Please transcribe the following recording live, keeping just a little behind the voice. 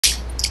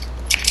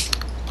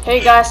Hey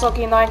guys,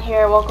 Lucky9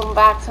 here. Welcome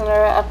back to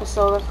another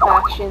episode of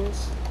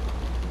Factions.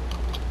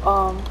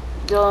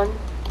 Dylan,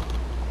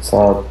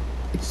 So,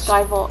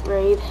 Skyvault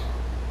raid.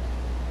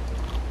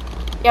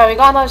 Yeah, we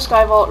got another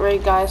Skyvault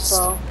raid, guys.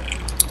 So,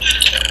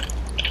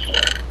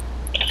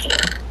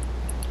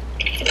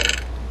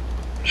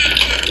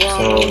 yeah.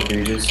 so do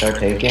you just start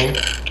taking?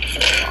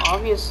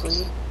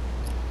 Obviously,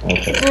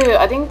 Okay. dude.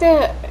 I think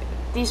that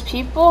these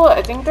people,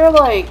 I think they're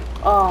like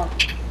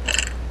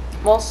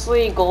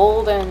mostly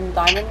gold and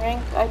diamond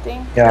rank. I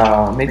think.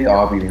 Yeah, maybe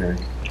Aubrey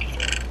rank.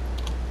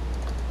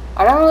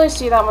 I don't really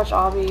see that much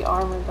obby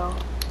armor though.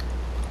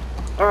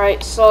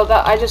 Alright, so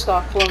that I just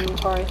got full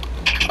inventory.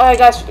 Alright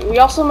guys, we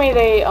also made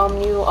a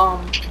new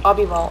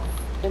obby vault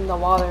in the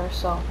water,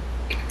 so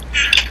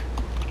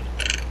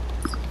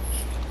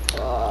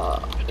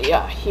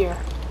yeah, here.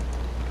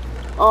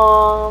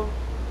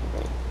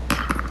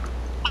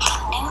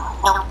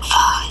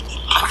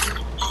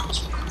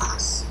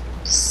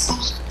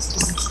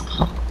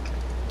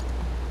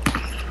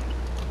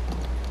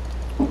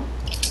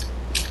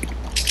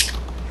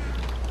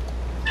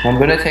 I'm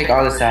gonna take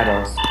all the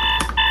saddles. What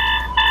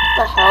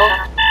the hell?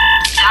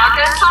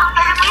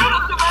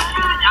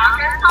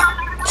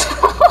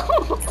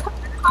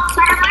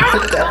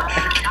 What the heck?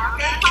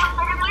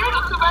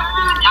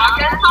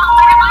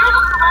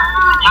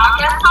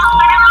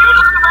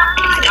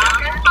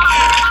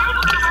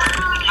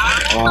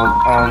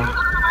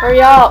 Hurry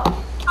up!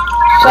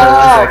 Shut Wait,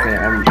 up! 1 second,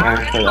 I'm trying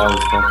to put all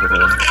this stuff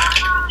together.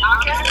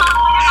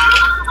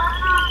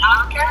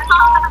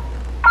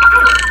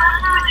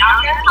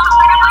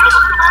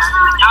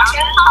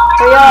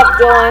 Hurry up,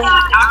 Dylan.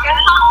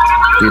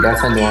 Dude,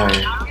 that's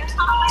annoying.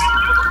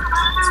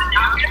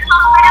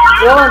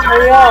 Dylan,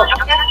 hurry up.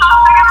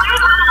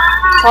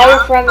 Tell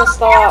your friend to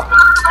stop.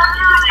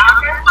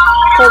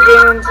 Tell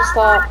Damon to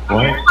stop.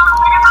 What?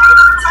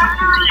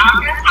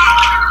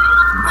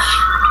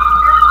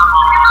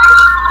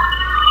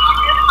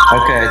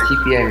 Okay,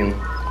 TPA me.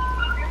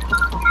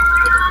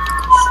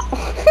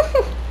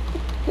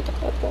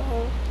 What the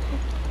hell?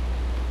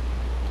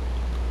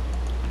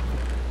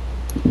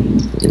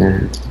 Yeah.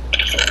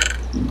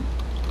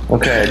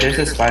 Okay, there's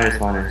a spider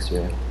spawner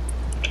here.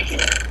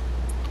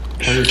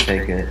 I'll just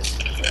take it.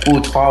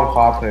 Ooh, 12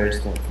 hoppers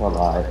for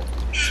alive.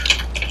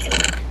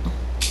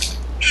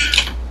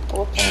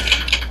 Whoops.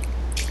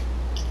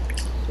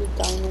 Two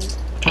diamonds.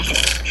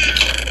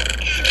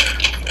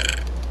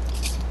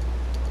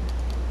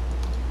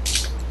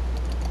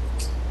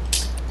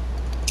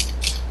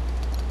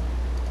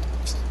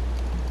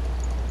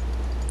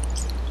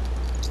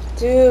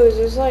 Dude,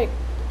 there's like,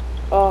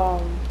 A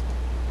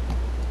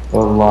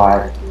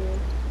lot.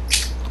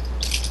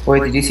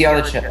 Wait, did you see all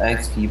the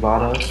XP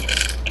bottles?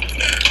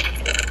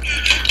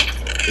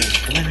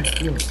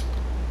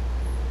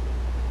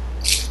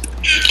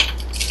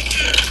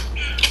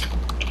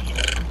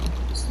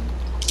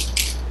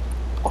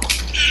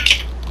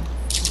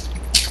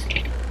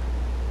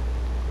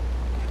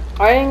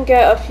 I didn't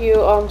get a few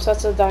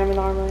sets of diamond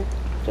armor.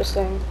 Just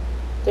saying,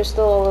 there's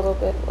still a little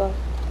bit left.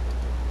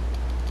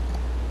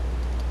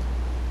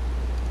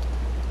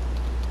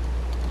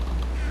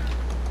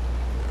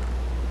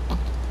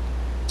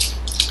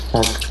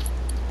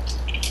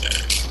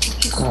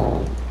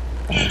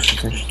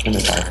 She's gonna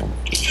die from.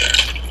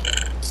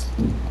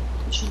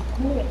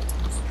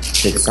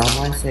 Did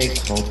someone say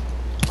cookies?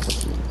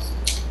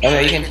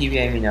 Okay, you can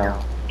TPA me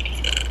now.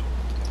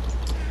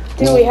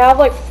 Dude, we have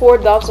like 4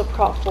 dots of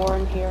prop 4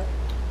 in here.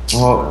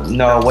 Oh,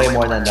 no, way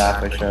more than that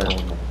for sure.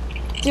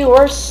 Dude,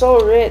 we're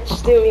so rich.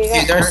 Dude, we got...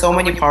 Dude, there's so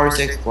many power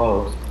 6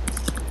 clothes.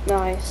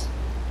 Nice.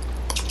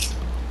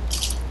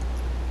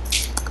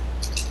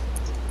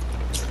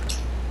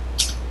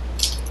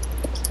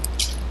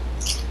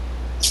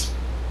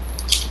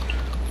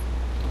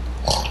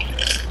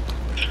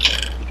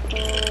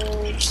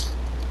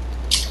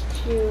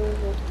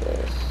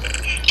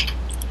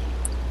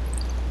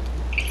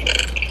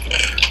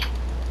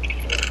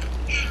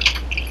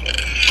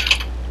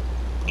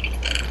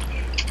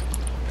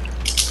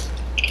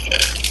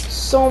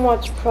 So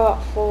much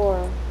prop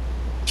 4.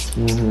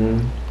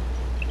 Mm-hmm.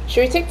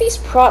 Should we take these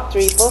prop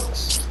 3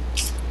 books?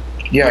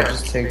 Yeah,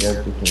 just take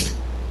everything.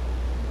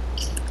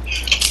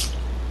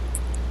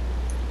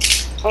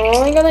 I'm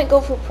only gonna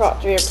go for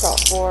prop 3 or prop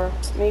 4.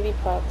 Maybe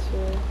prop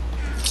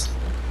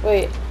 2.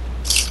 Wait.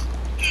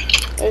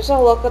 There's a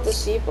look at the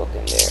sea book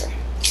in there.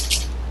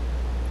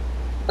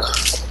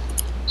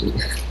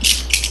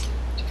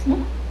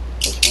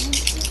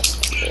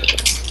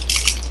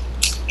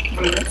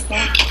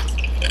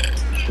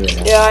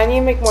 Yeah, I need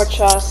to make more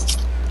chests.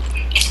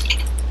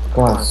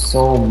 God,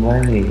 so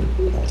many.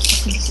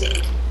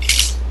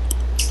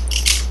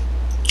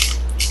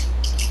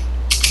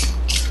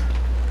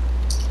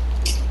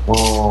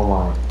 Oh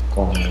my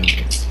god.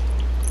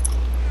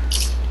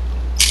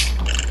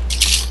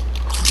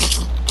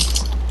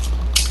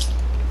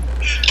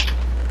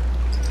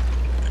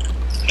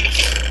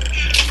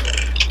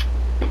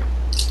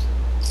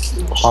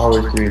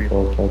 Power 3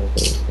 for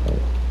okay.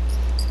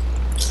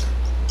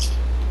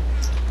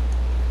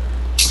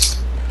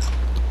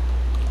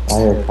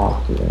 Fire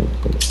pop to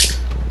it.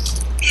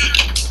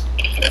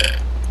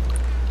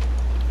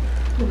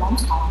 Your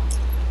mom's home.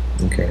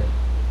 Okay.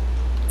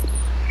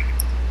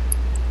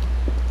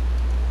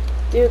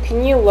 Dude,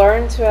 can you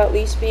learn to at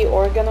least be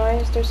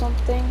organized or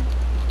something?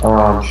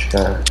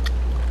 Sure.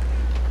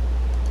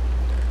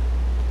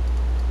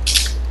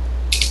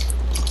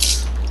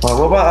 Well,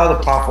 what about all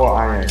the part 4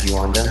 iron? Do you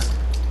want them?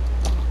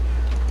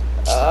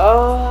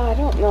 I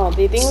don't know.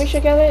 Do you think we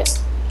should get it?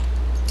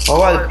 What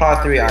about the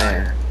part 3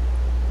 iron?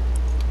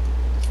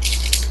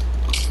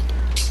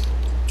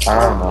 I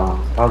don't know.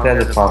 I'll get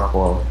the part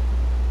 4.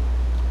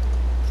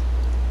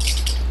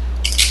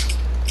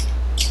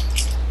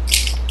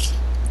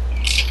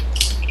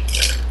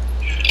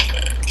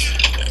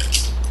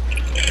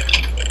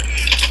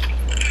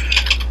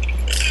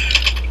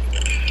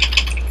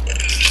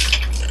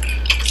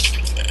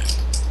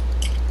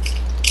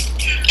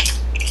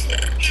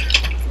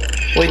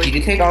 Wait, did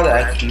you take all the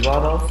XP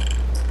bottles?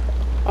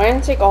 I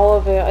didn't take all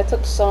of it. I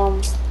took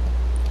some.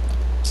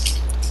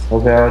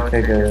 Okay, I'll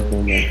take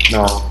everything then.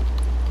 No.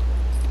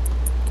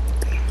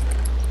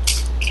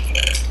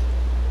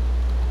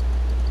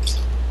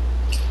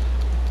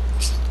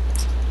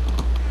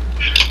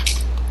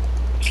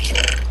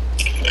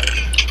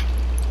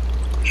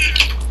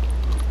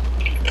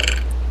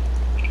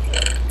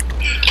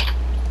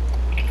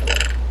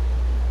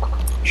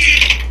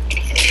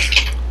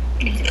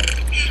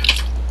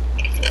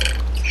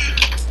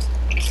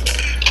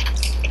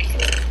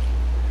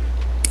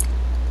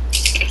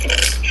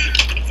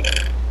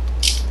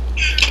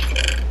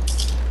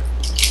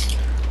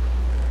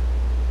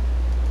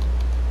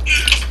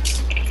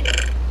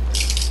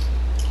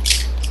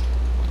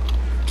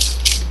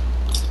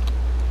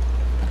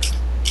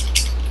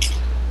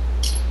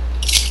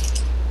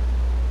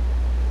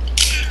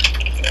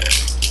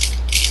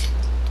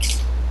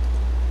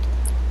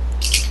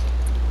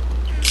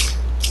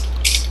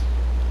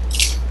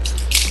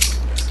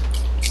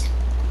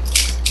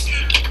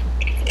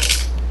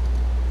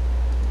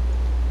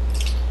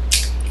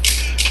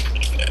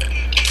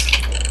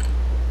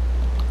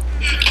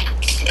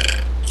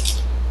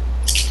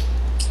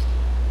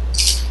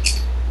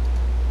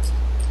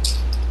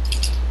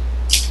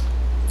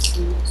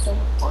 So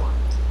important.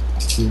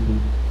 Mm-hmm.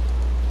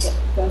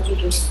 Don't you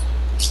just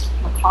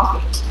not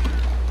talking?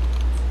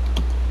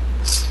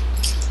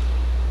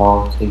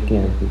 I'll take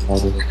everything. All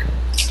this stuff.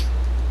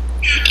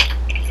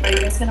 Are you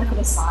guys gonna put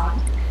a sign?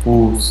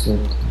 Ooh, shit.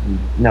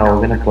 No,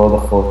 we're gonna blow the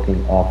whole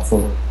thing up. So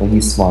when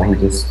he's small, he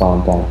just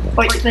spawned down there.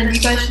 But then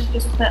you guys should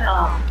just put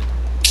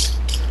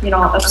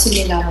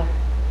obsidian down there.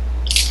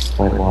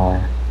 Wait,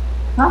 why?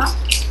 Huh?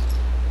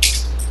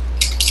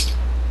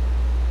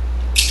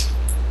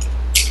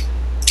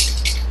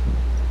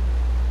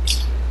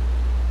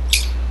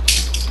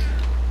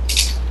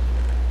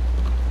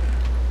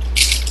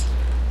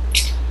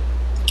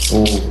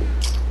 Ooh.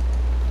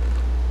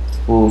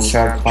 Ooh,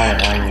 sharp fire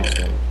iron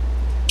sword.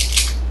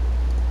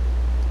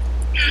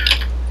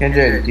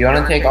 Kendrick, do you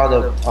wanna take all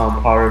the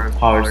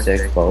power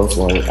 6 bows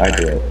or I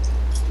do it?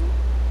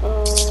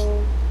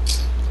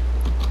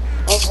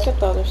 I'll skip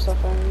the other stuff.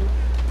 I mean.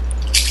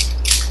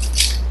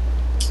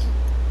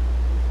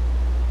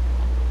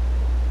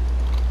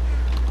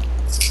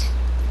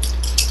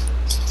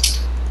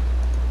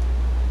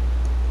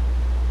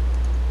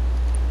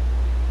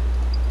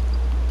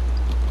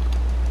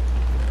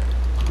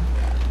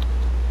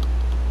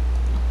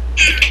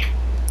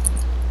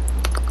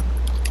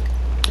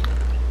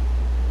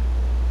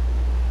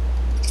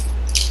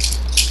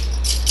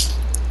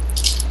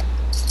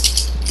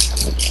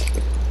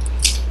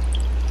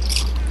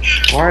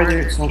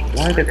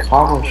 Why are there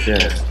cobble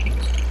shit?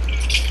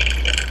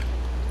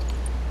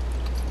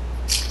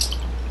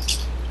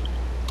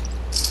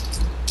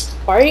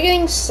 Why are you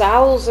getting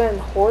saddles and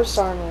horse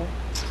armor?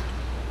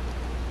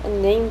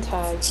 And name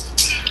tags?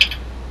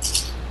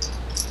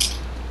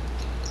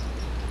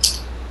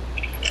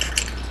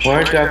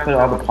 Where do I put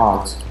all the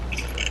pots?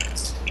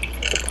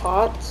 The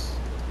pots?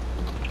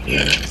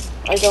 Yeah.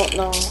 I don't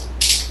know.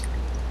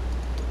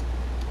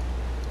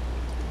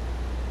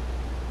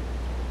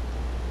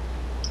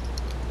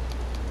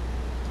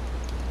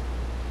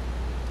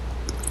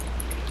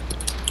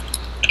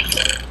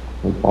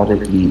 We bought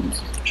it eat.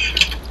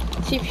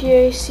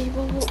 TPA,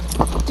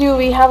 skyvault. Dude,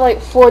 we have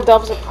like 4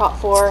 dubs of prop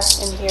 4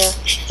 in here.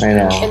 I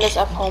know. In this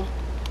F home.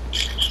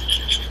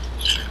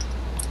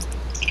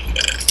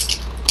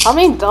 How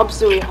many dubs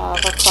do we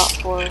have at prop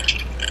 4?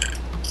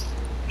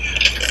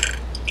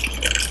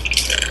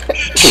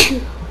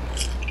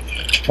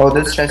 Oh,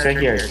 this chest right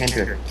here,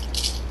 Kendrick.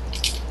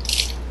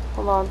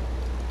 Hold on.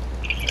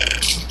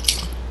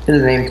 Here's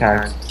the name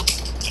tags.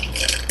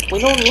 We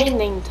don't need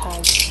name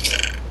tags.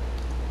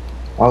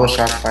 All the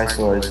sharp 5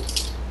 swords.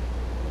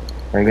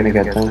 Are you gonna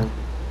get them?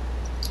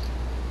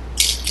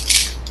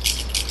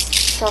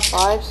 Sharp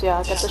 5s?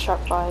 Yeah, get the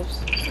sharp 5s.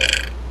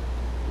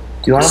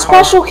 Do you want a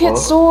Special kit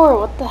sword!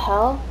 What the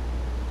hell?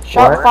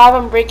 Sharp What? 5,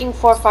 I'm breaking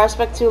 4, 5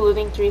 spec 2,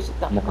 looting 3,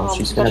 No,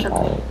 she's gonna special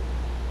buy kit.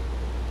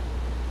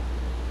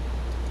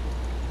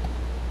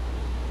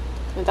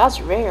 it. That's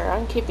rare.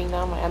 I'm keeping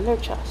that in my ender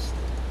chest.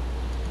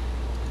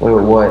 Wait,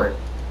 what?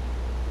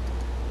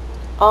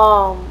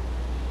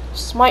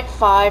 Smite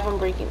 5, I'm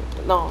breaking.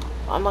 No,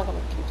 I'm not gonna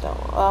keep that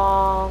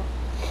one.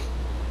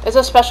 It's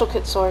a special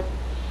kit sword.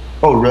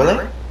 Oh,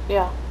 really?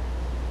 Yeah.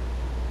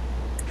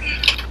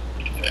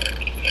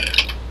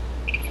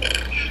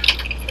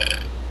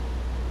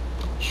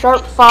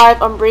 Sharp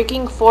 5, I'm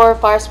breaking 4,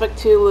 fire spec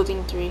 2,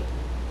 looting 3.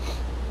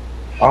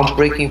 I'm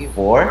breaking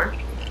 4?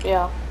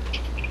 Yeah.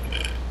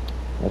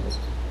 That's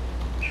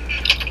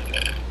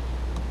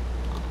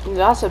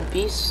That's a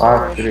beast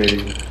sword.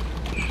 3.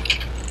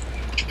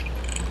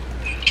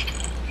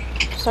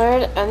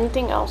 Sword,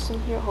 anything else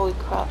in here? Holy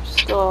crap,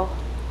 still.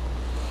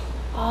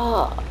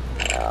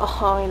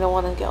 I don't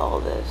want to get all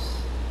this.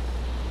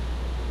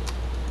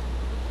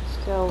 Let's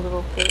get a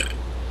little bit.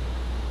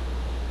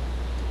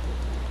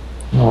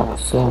 Not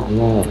so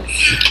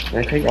much. Can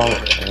I take all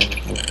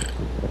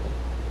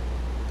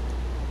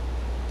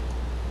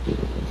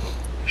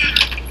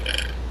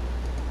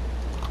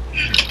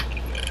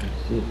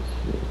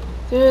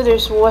Dude,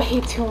 there's way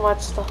too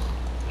much stuff.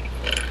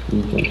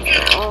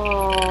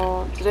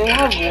 Oh, do they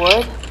have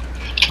wood?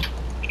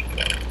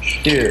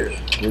 Dude,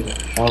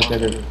 I'll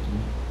get it.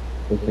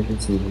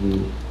 Efficiency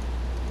V.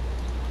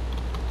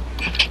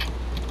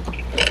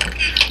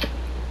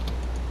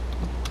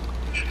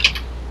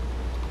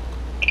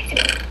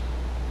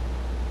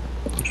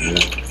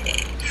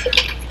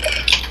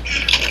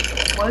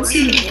 What is he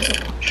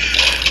invisible?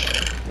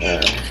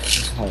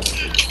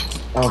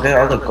 I'll get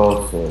all the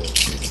gold first.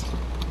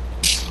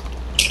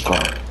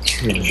 God,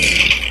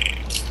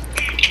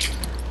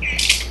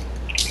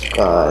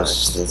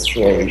 gosh, that's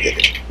really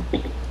good.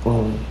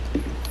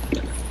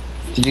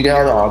 Did you get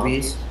all the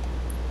hobbies?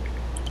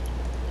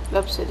 The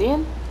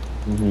obsidian?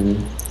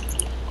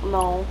 Mm-hmm.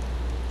 No.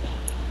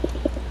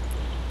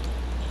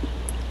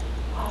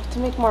 I have to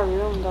make more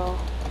room though.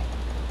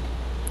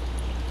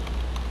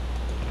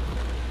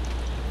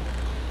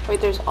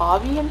 Wait, there's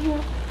obby in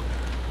here?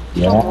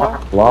 Yeah. No more?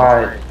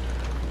 Why?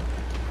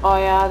 Oh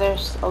yeah,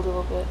 there's a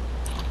little bit.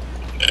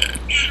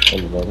 A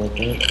little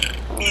bit?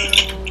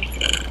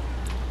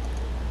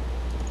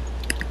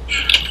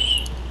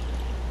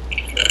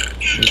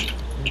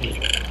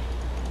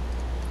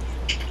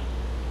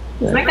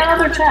 Let's make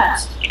another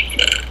chest.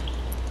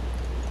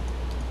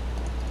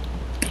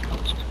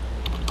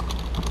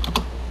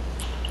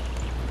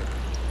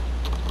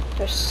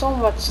 There's so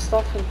much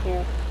stuff in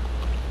here.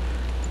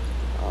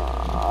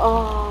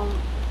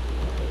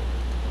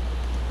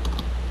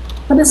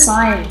 Put a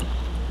sign.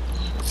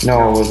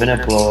 No, we're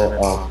gonna blow it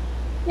up.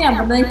 Yeah,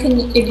 but then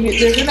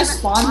they're gonna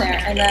spawn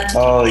there, and then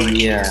Oh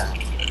yeah.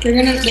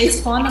 they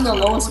spawn on the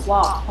lowest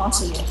block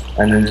possible.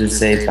 And then just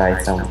say by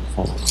some.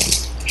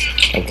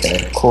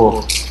 Okay,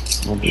 cool.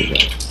 We'll do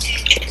that.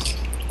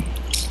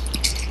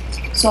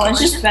 So it's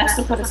just best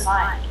to put a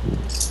sign.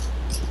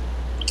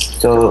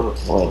 So,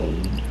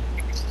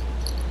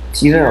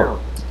 it's even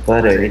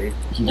better.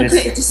 He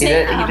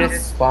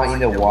just spawned in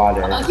the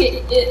water.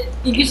 Okay,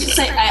 you could just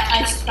say,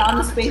 I found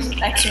the space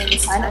with X-ray and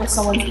sign it with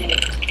someone's name.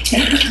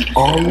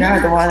 Oh yeah,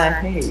 the one I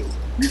hate.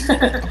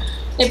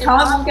 It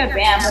probably won't get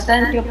banned, but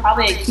then you'll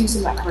probably accuse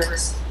him at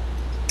first.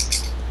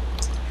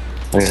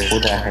 Wait, who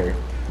that hate?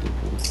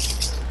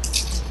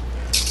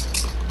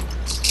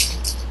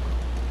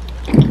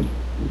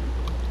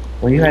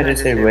 Well, you had to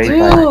say raid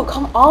by. Dude,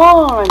 come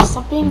on!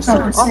 Stop being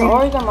so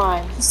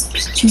unorganized.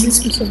 Choose a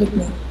specific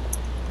name.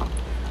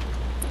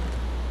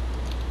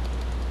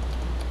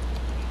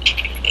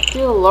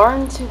 Dude,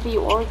 learn to be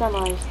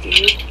organized,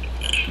 dude.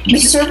 The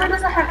server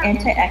doesn't have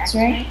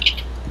anti-X-ray.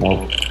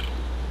 Nope.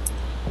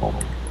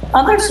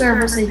 Other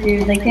servers they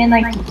do. They can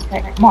like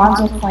mods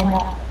will find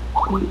out.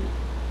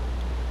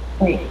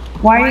 Wait,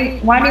 why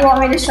do you want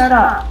me to shut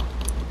up?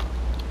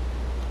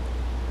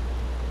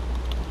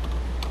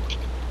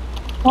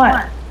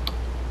 What?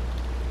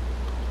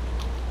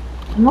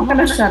 I'm not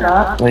gonna shut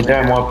up. Wait,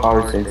 there are more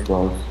power 6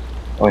 blows.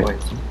 Oh, wait.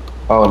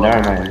 Oh,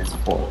 never mind. It's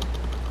 4.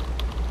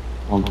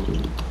 1,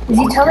 2. Is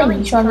he telling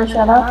me Sean to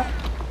shut up?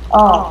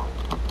 Oh,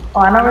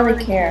 I don't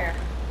really care.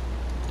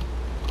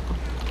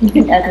 You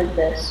can edit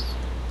this.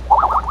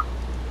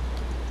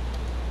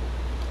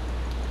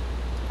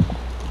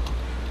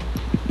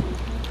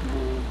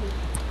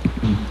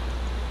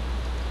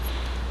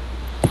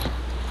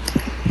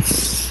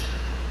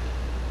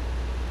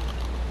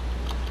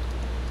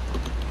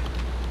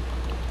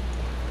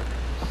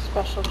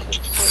 Special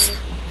kits.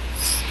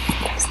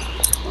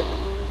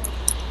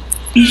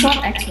 You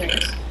shot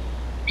X-rays.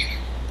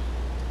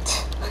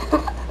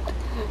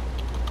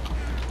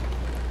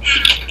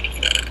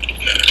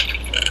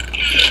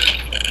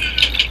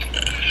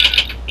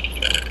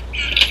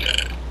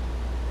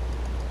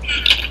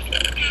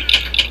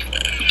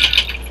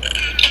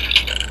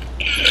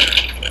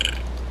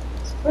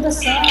 Put a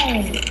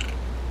sign.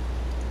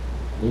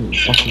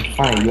 Okay,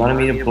 fine. You wanted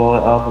me to blow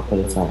it up or put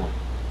it on?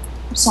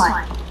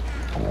 Sign.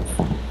 Alright,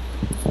 fine.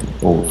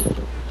 Oh, shit.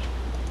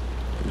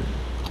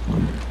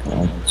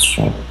 Let's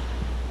try.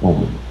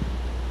 Oh.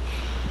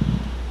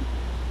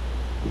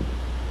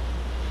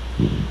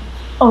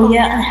 Oh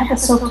yeah, I have a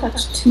silk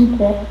touch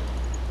toothpick.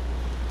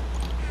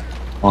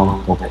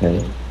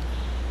 Okay.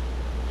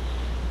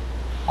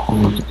 Oh,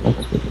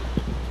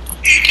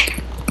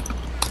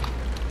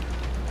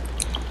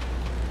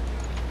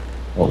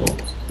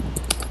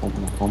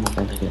 home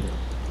here.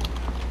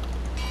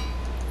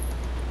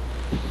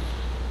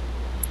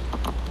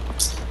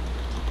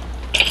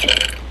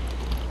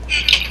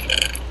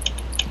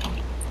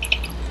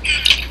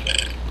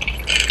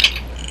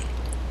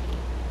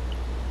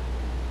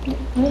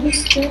 Where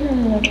is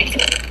dinner?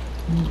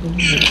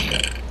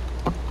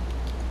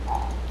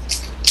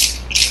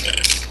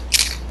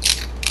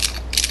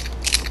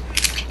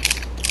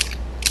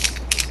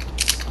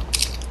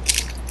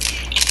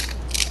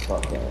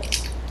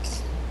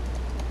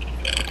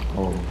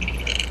 Oh.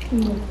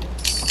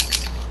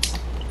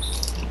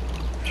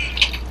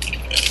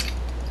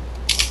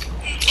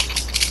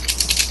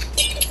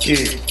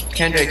 Dude,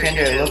 Kendrick,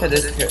 look at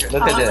this.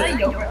 Look at this.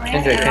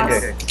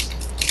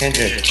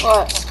 Kendrick.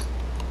 What?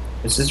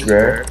 Is this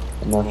rare?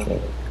 I'm not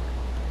sure.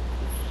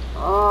 I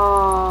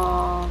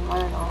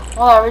don't know.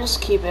 Whatever,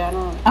 just keep it. I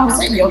don't know. I was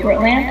at Yogurt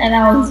Land and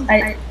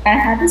I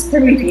had this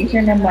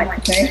permutation and like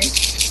okay.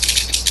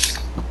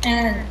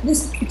 And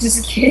this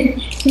kid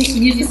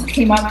he just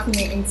came up to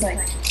me and he's like,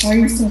 why are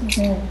you so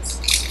trans?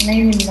 And I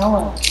didn't even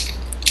know it.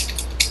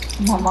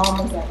 And my mom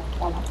was like,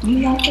 do you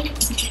know it?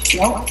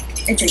 Nope.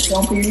 It's like,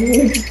 don't be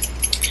rude.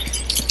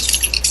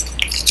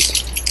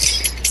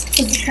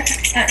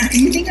 Do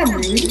you think I'm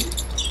rude?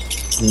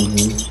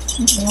 Mm-hmm.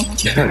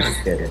 No. I'm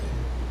just kidding.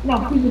 No,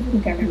 people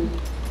think I'm rude.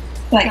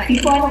 Like,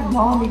 people I don't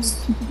know,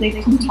 they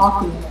come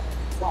talk to me.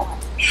 What?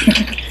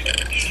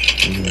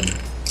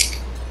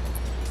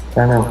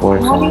 Kind of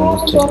bored. Why do you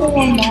want to go to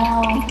one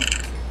now?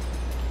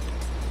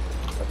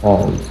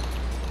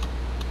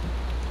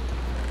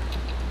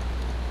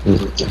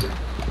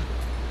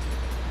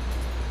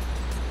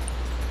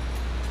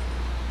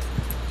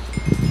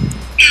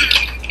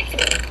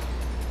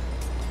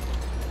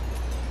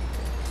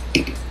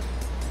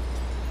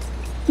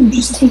 You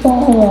just take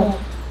all of them.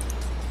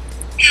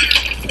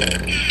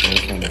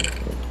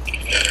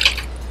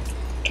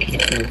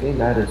 I think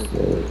that is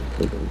the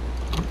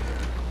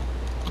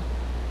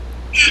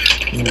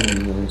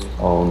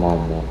oh no.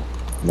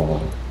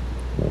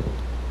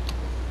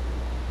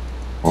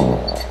 Oh,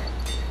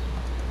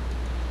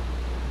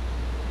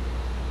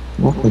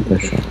 what was the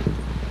shark?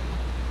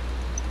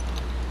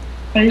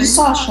 I just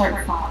saw a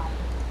shark fall.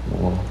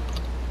 No.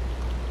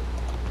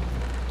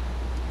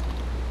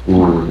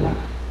 Ooh.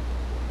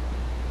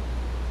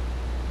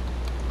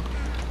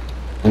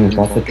 I mean,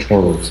 that's a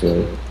troll, so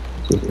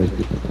it's like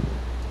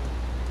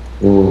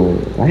ooh,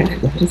 why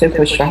did they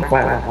put shark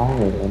by my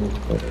armor?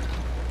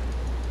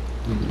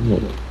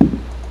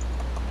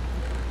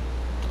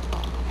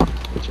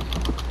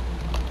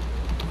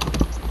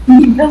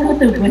 Even with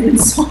the wooden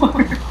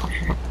sword.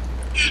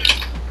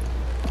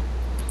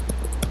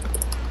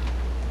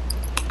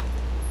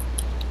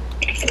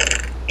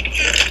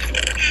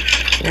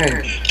 Yeah, I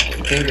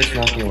think there's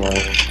nothing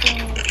left.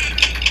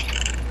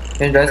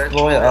 Can just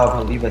blow it up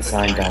and leave a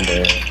sign down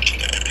there.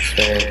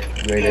 Stay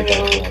rated by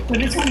block. But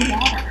it's on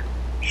water.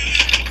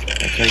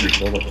 That's how you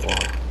build a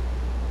block.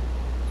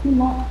 Too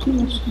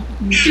much.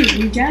 Dude,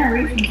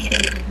 regeneration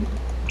station.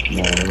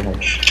 No, we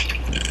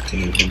have to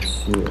make them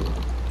sewer.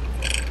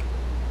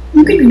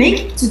 You can make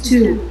it to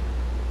 2.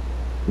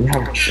 We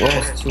have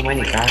just too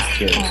many gas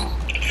tiers.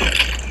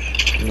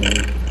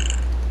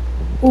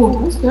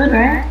 Oh, that's good,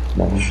 right?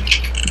 No,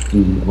 the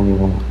only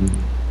one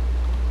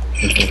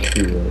it's like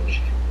too rich.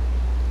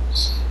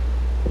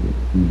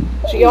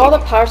 So you get all the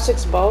power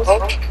 6 bows?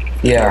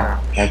 Yeah,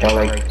 I got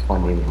like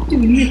 20.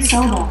 Dude, we need to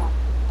sell that.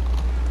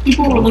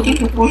 People were looking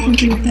for fortune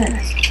 3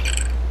 picks.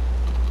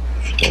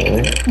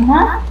 Really?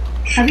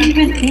 Have you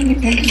been paying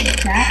attention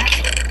to that?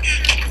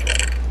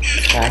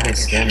 I can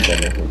scam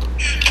them.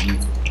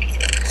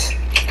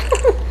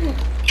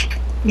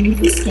 You need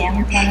to scam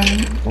in front of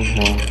me.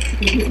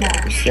 You do that.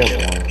 Still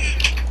one.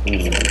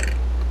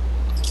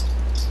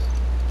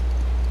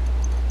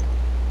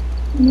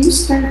 You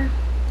spent.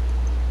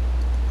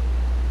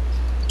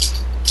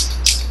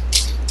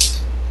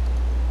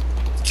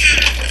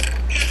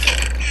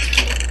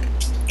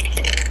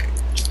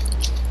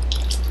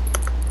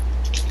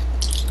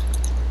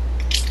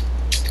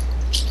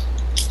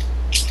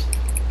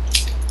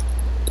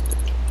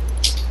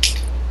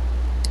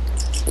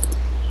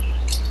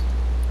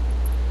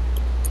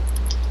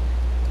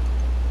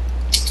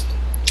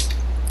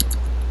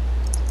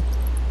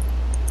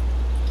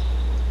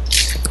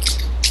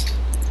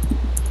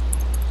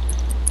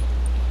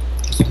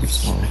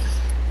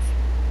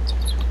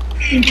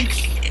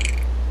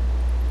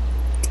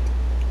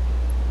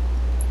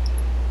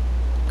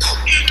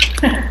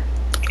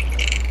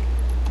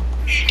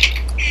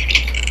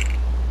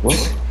 What?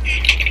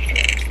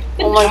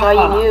 Oh my god,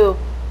 you knew.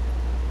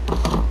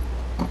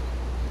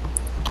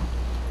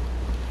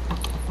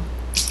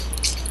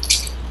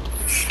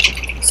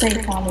 Say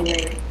probably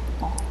later.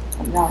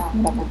 No,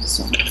 I'm not going to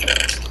say.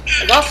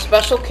 I got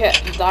special kit,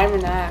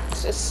 diamond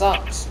axe. It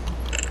sucks.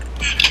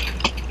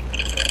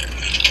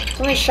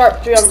 only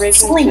sharp 3 on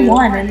It's breaking only 2.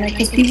 one, and like,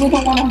 if people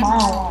don't want a mile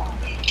long.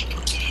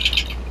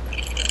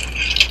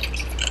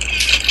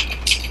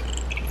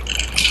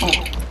 Oh.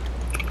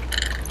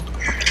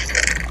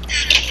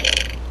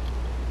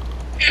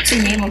 What's the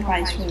name of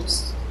Prize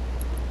first?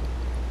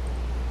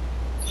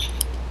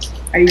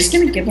 Are you just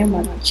gonna give him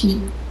a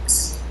cheap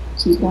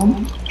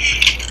one?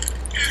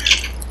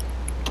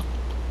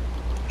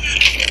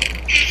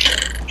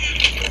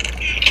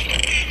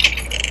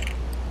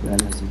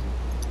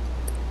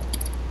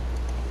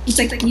 It's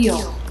like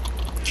deal.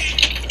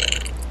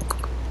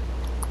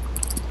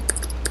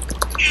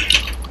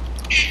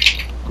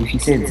 If he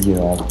said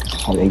 0,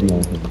 I'll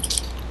ignore him.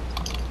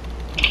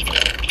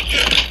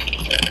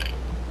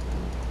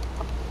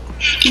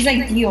 He's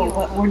like deal.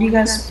 What do you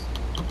guys?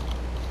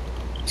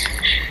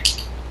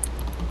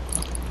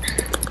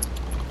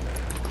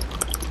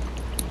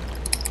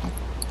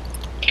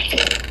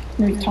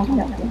 What are you talking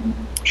about?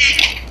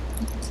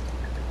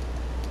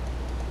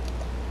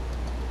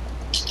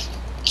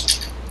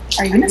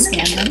 Are you gonna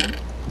scam them?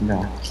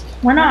 No.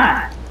 Why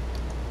not?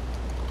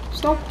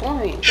 There's no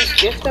point. Just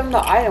give them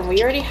the item.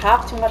 We already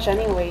have too much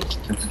anyways.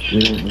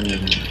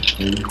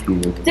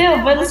 Dude,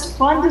 but it's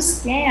fun to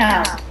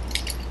scam.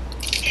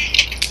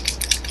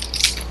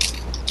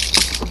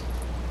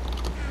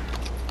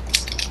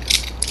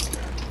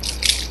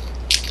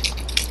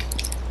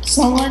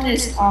 Someone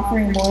is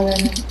offering more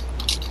than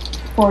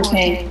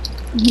 4K.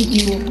 You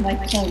do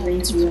like to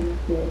raise you.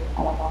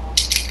 I don't know.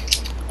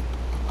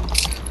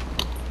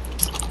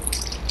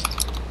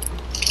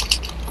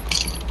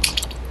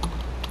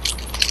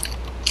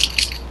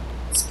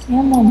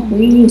 Scam on,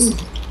 please.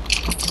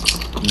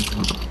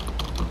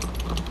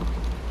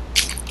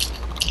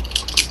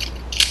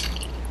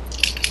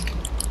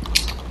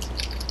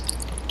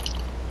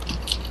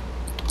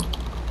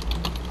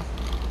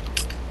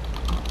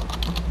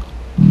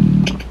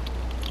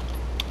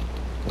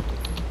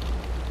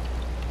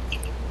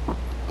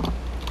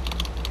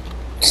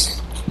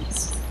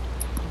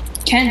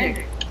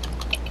 Kendrick.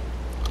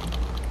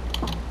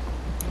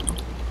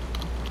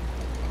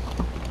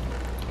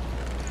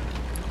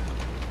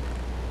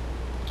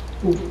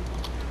 Ooh.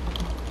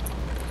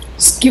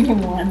 Just give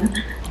him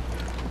one.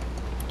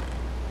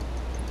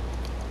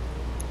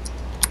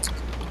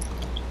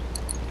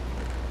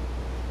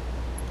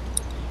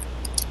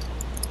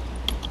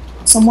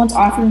 Someone's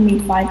offering me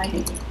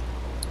 5K.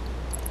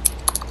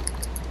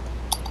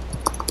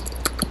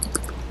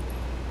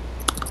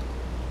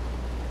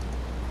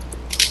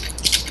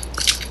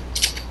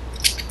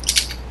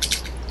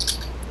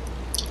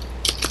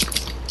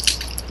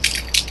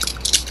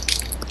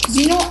 Do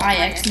you know what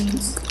IX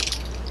means?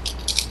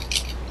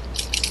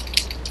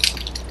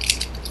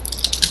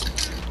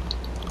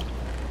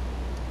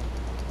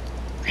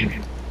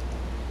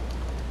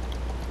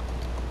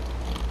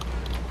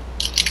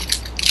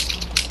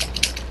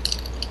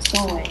 Go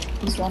away.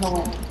 Just run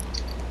away.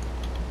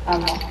 I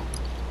don't know.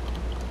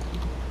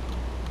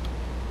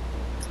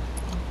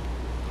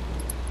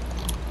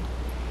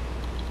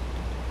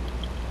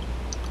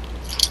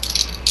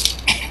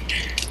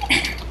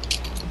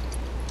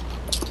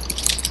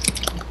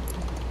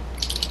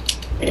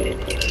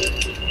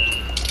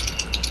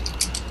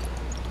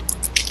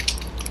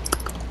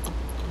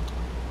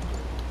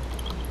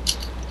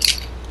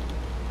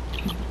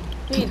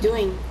 What are you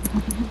doing?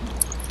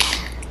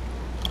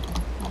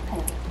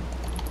 Okay.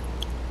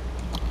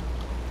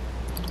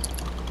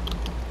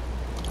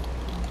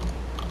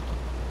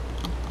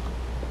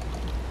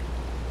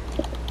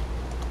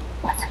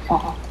 What?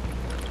 Oh.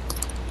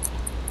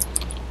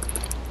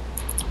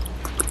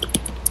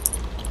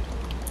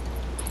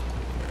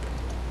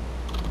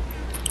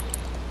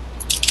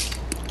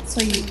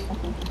 So you,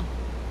 okay.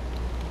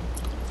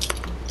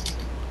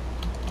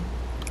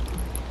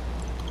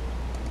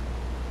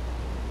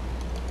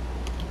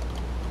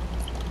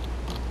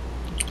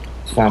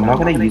 So I'm not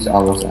gonna use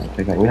all of that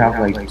because we have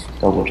like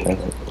double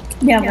chests.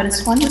 Yeah, but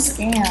it's fun to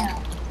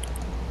scam.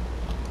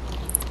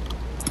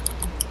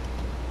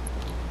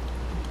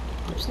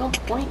 There's no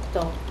point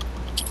though.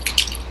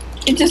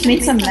 It just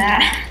makes them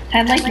mad.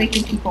 I like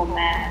making people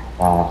mad.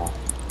 Wow.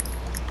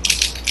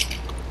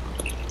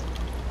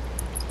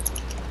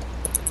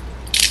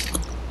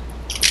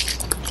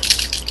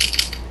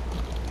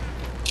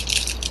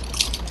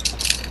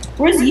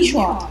 Where's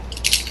Ishwa?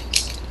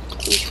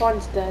 Each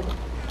one's dead.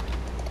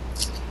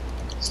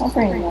 It's not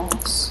very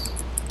nice.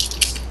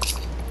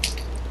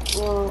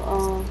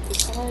 Well, he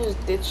kind of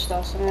just ditched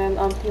us, and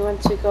then he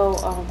went to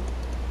go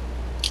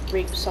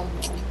rape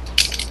someone.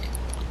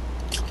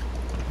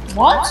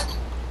 What?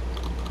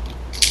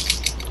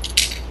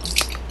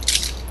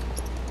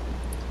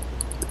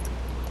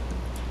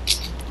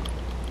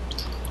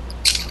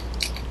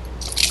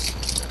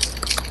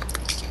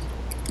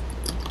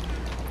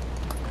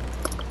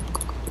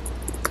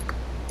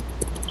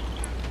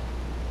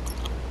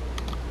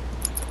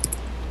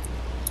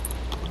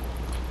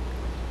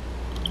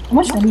 How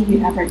much money do you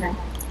have right now?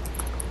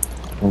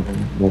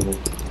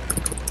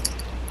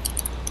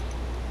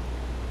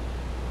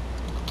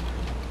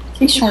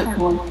 Say sharp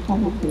one,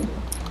 probably.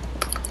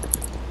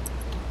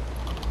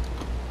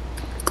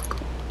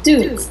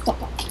 Dude, stop.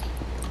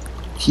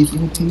 He's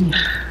looking.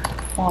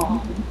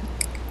 Oh.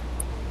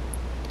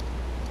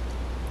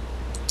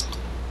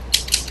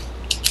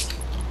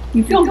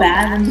 You feel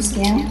bad when you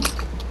scam?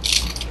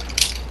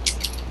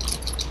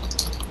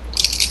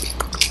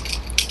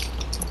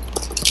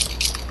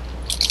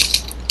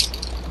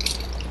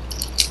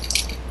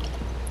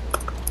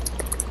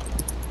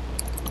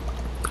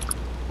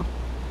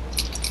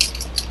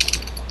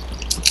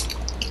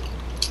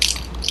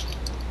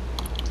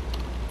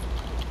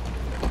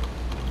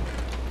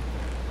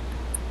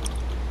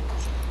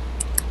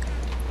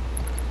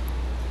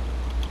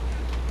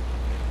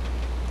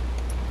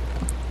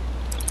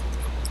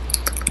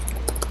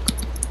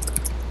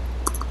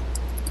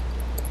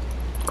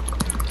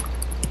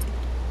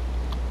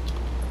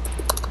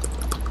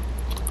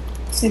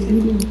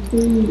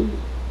 Food.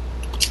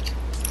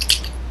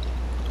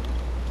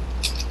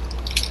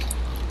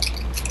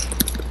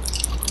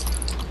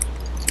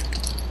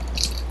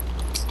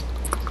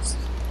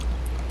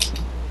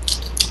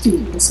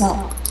 Dude, it's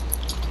not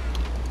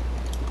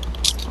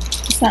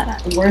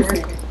worth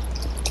it.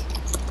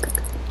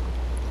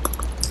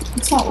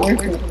 It's not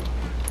worth it.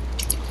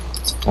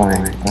 It's fine.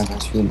 I have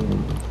 2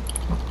 minutes.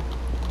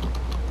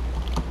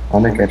 I'll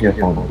make it your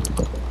phone.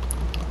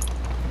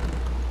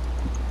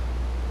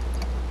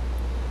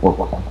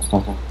 Oh,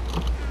 stop.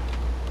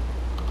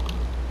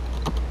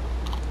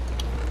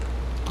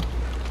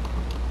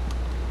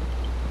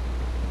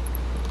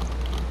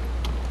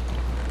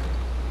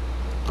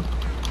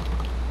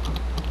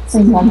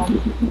 Same one.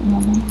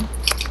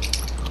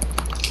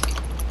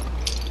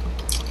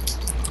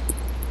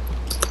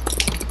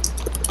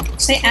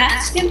 Say,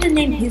 ask him to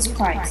name his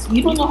price.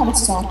 You don't know how to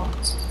sell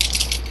things.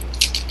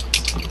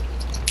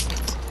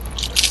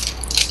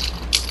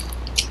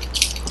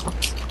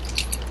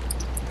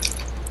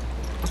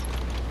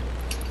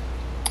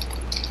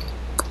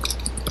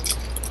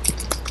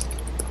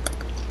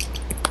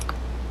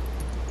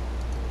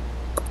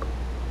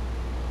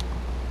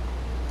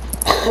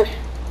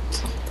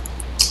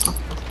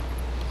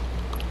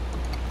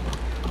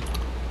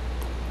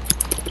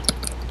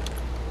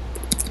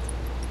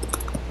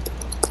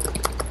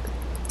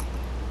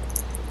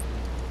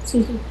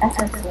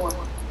 FF4.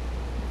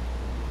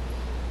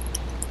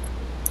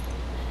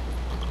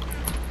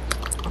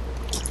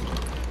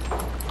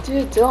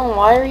 Dude, Dylan,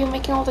 why are you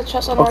making all the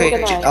chests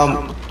unorganized?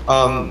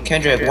 Okay,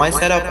 Kendrick, one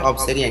set of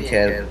obsidian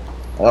kit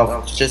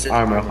of just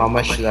armor, how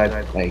much should I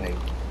like?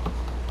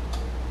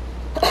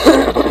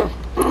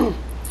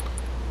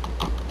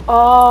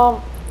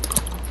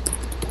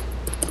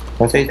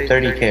 Let's say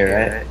 30k,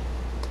 right?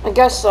 I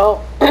guess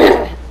so.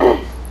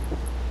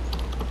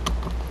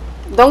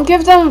 Don't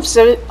give them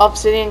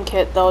obsidian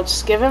kit though.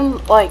 Just give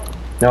him like.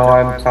 No,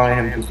 I'm telling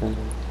him to send.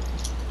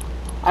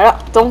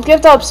 Don't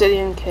give the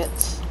obsidian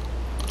kits.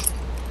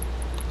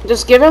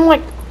 Just give him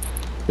like.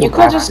 You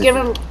could just give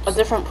him a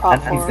different prop.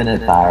 He's gonna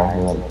fire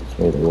him like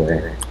straight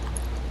away.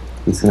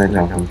 He's gonna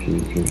jump from tree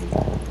to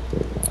fire.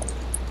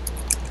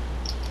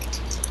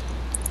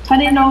 How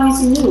do you know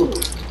he's new?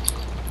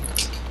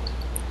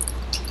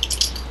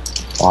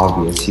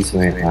 Obvious, he's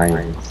wearing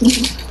iron.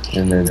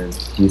 And then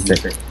he's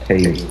like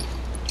pay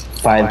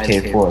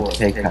 5k for a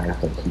pay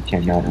cut, but he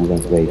cannot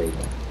even wait.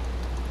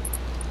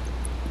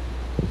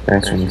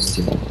 That's when he's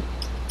stealing.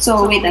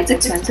 So wait, that's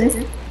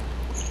expensive?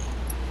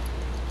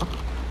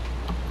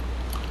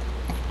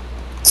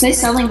 Say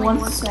selling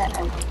one set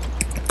of...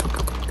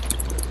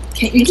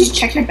 Can't you just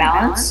check your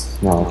balance?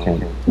 No, I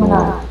can't.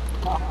 No.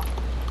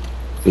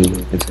 See,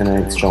 it's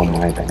gonna show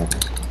my balance.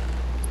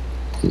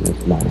 See,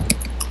 it's mine.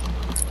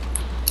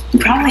 He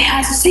probably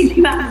has the same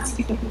amount as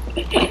you.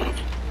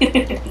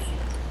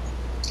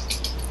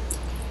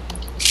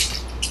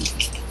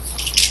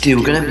 Dude,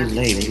 we're gonna be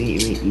late. We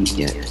didn't eat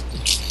yet.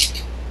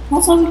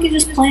 Also, we could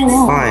just play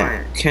alone.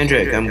 Fine,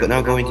 Kendrick, I'm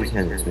not going to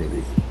tennis,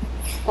 maybe.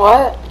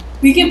 What?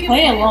 We can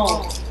play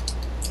alone.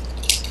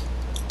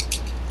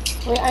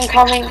 Wait, I'm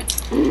coming.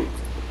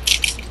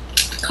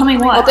 Coming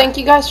what? Well, thank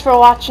you guys for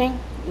watching.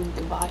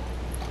 Goodbye.